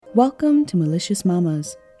Welcome to Malicious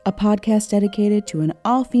Mamas, a podcast dedicated to an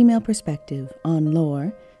all-female perspective on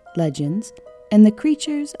lore, legends, and the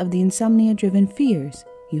creatures of the insomnia-driven fears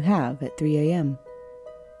you have at 3 a.m.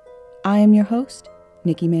 I am your host,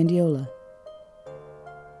 Nikki Mandiola.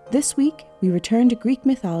 This week, we return to Greek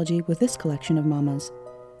mythology with this collection of mamas.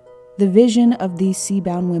 The vision of these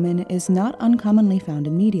sea-bound women is not uncommonly found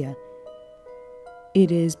in media. It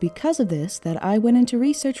is because of this that I went into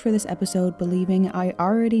research for this episode believing I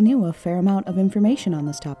already knew a fair amount of information on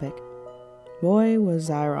this topic. Boy, was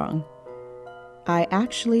I wrong. I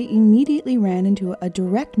actually immediately ran into a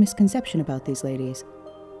direct misconception about these ladies.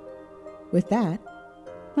 With that,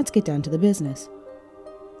 let's get down to the business.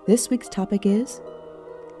 This week's topic is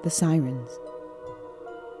the Sirens.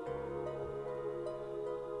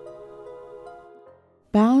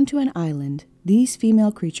 Bound to an island, these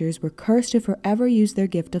female creatures were cursed to forever use their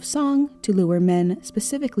gift of song to lure men,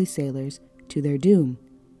 specifically sailors, to their doom.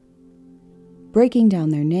 Breaking down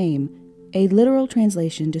their name, a literal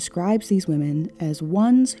translation describes these women as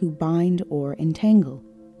ones who bind or entangle.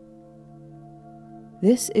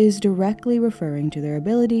 This is directly referring to their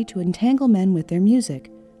ability to entangle men with their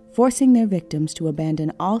music, forcing their victims to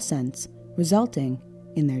abandon all sense, resulting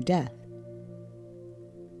in their death.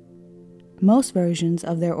 Most versions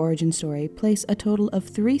of their origin story place a total of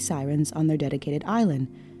 3 sirens on their dedicated island,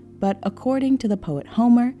 but according to the poet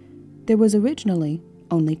Homer, there was originally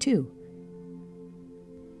only 2.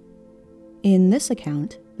 In this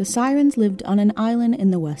account, the sirens lived on an island in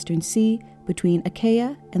the Western Sea between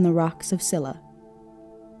Achaia and the rocks of Scylla.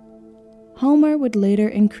 Homer would later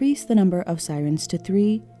increase the number of sirens to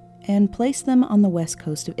 3 and place them on the west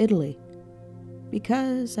coast of Italy.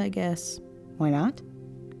 Because, I guess, why not?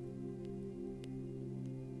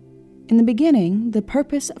 In the beginning, the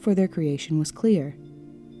purpose for their creation was clear.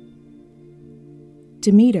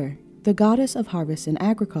 Demeter, the goddess of harvest and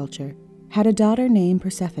agriculture, had a daughter named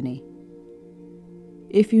Persephone.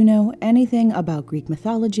 If you know anything about Greek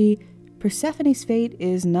mythology, Persephone's fate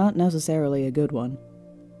is not necessarily a good one.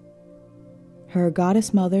 Her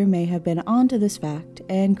goddess mother may have been onto this fact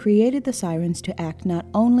and created the sirens to act not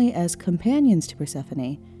only as companions to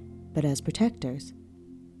Persephone, but as protectors.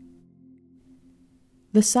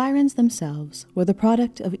 The sirens themselves were the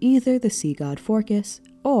product of either the sea god Phorcys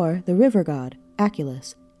or the river god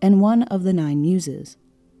Achelous and one of the 9 muses.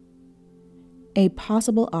 A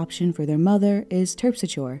possible option for their mother is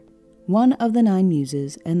Terpsichore, one of the 9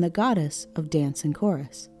 muses and the goddess of dance and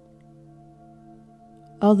chorus.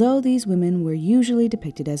 Although these women were usually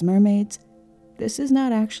depicted as mermaids, this is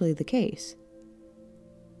not actually the case.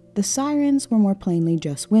 The sirens were more plainly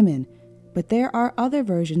just women, but there are other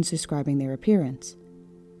versions describing their appearance.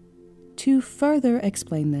 To further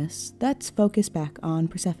explain this, let's focus back on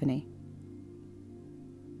Persephone.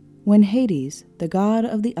 When Hades, the god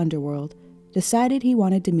of the underworld, decided he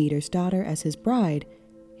wanted Demeter's daughter as his bride,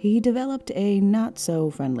 he developed a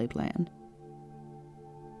not-so-friendly plan.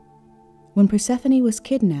 When Persephone was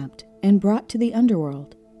kidnapped and brought to the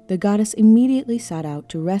underworld, the goddess immediately sought out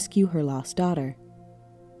to rescue her lost daughter.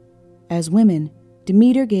 As women,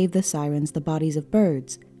 Demeter gave the sirens the bodies of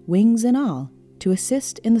birds, wings and all, to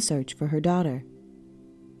assist in the search for her daughter.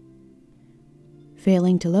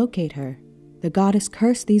 Failing to locate her, the goddess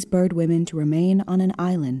cursed these bird women to remain on an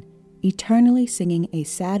island, eternally singing a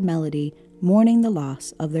sad melody mourning the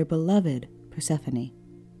loss of their beloved Persephone.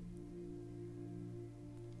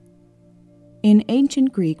 In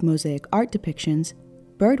ancient Greek mosaic art depictions,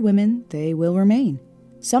 bird women, they will remain,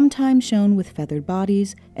 sometimes shown with feathered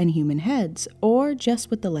bodies and human heads, or just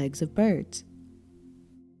with the legs of birds.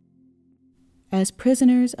 As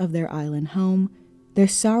prisoners of their island home, their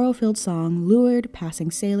sorrow-filled song lured passing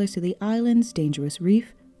sailors to the island's dangerous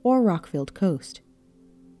reef or rock-filled coast.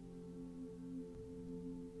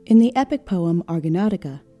 In the epic poem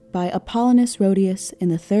Argonautica by Apollonius Rhodius in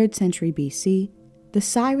the 3rd century BC, the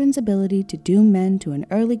siren's ability to doom men to an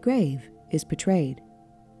early grave is portrayed.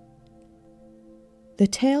 The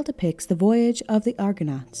tale depicts the voyage of the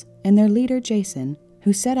Argonauts and their leader Jason,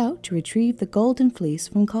 who set out to retrieve the golden fleece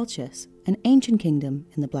from Colchis, an ancient kingdom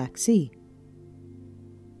in the Black Sea.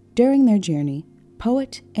 During their journey,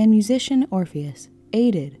 poet and musician Orpheus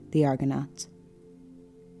aided the Argonauts.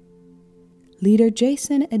 Leader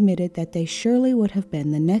Jason admitted that they surely would have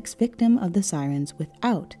been the next victim of the sirens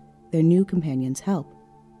without their new companion's help.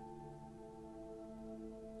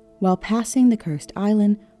 While passing the cursed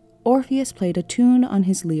island, Orpheus played a tune on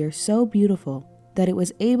his lyre so beautiful that it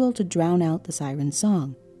was able to drown out the siren's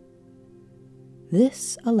song.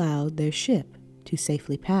 This allowed their ship to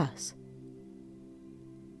safely pass.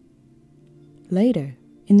 Later,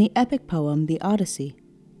 in the epic poem The Odyssey,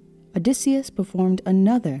 Odysseus performed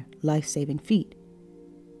another life-saving feat.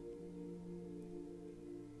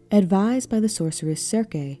 Advised by the sorceress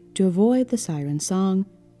Circe to avoid the siren song,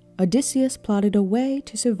 Odysseus plotted a way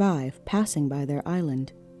to survive passing by their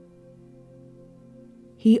island.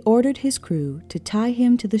 He ordered his crew to tie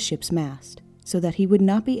him to the ship's mast so that he would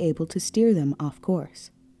not be able to steer them off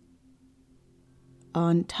course.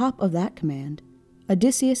 On top of that command,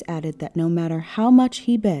 Odysseus added that no matter how much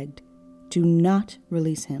he begged, do not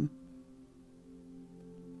release him.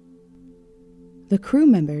 The crew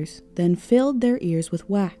members then filled their ears with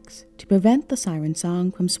wax to prevent the siren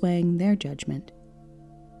song from swaying their judgment.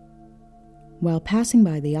 While passing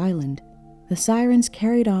by the island, the sirens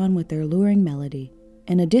carried on with their luring melody,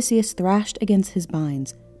 and Odysseus thrashed against his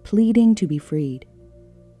binds, pleading to be freed.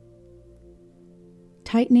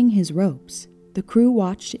 Tightening his ropes, the crew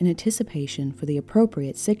watched in anticipation for the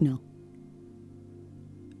appropriate signal.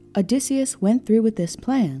 Odysseus went through with this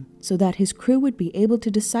plan so that his crew would be able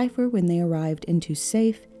to decipher when they arrived into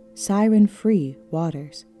safe, siren-free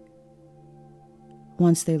waters.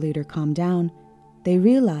 Once their leader calmed down, they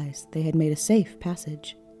realized they had made a safe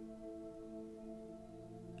passage.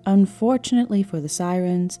 Unfortunately for the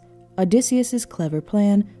sirens, Odysseus's clever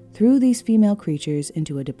plan threw these female creatures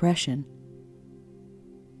into a depression.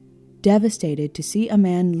 Devastated to see a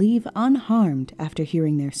man leave unharmed after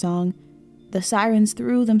hearing their song, the sirens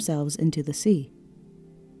threw themselves into the sea.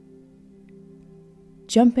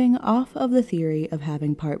 Jumping off of the theory of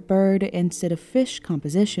having part bird instead of fish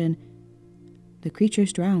composition, the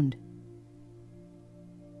creatures drowned.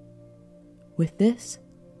 With this,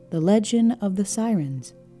 the legend of the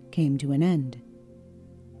sirens came to an end.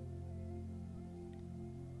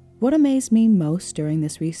 What amazed me most during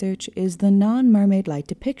this research is the non-mermaid-like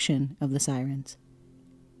depiction of the sirens.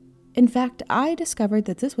 In fact, I discovered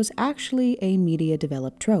that this was actually a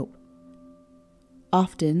media-developed trope.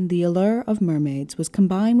 Often, the allure of mermaids was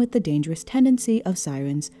combined with the dangerous tendency of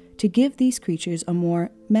sirens to give these creatures a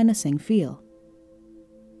more menacing feel.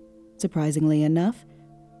 Surprisingly enough,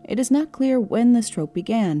 it is not clear when this trope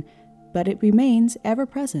began, but it remains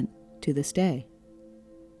ever-present to this day.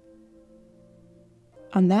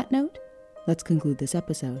 On that note, let's conclude this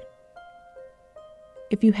episode.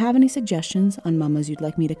 If you have any suggestions on mamas you'd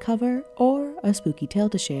like me to cover or a spooky tale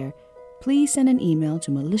to share, please send an email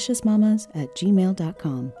to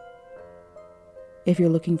maliciousmamas@gmail.com. If you're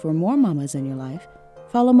looking for more mamas in your life,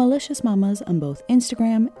 follow Malicious Mamas on both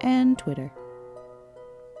Instagram and Twitter.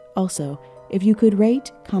 Also, if you could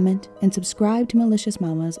rate, comment, and subscribe to Malicious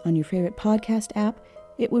Mamas on your favorite podcast app,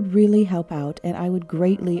 it would really help out and I would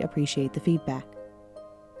greatly appreciate the feedback.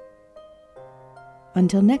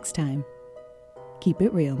 Until next time, keep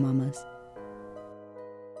it real, mamas.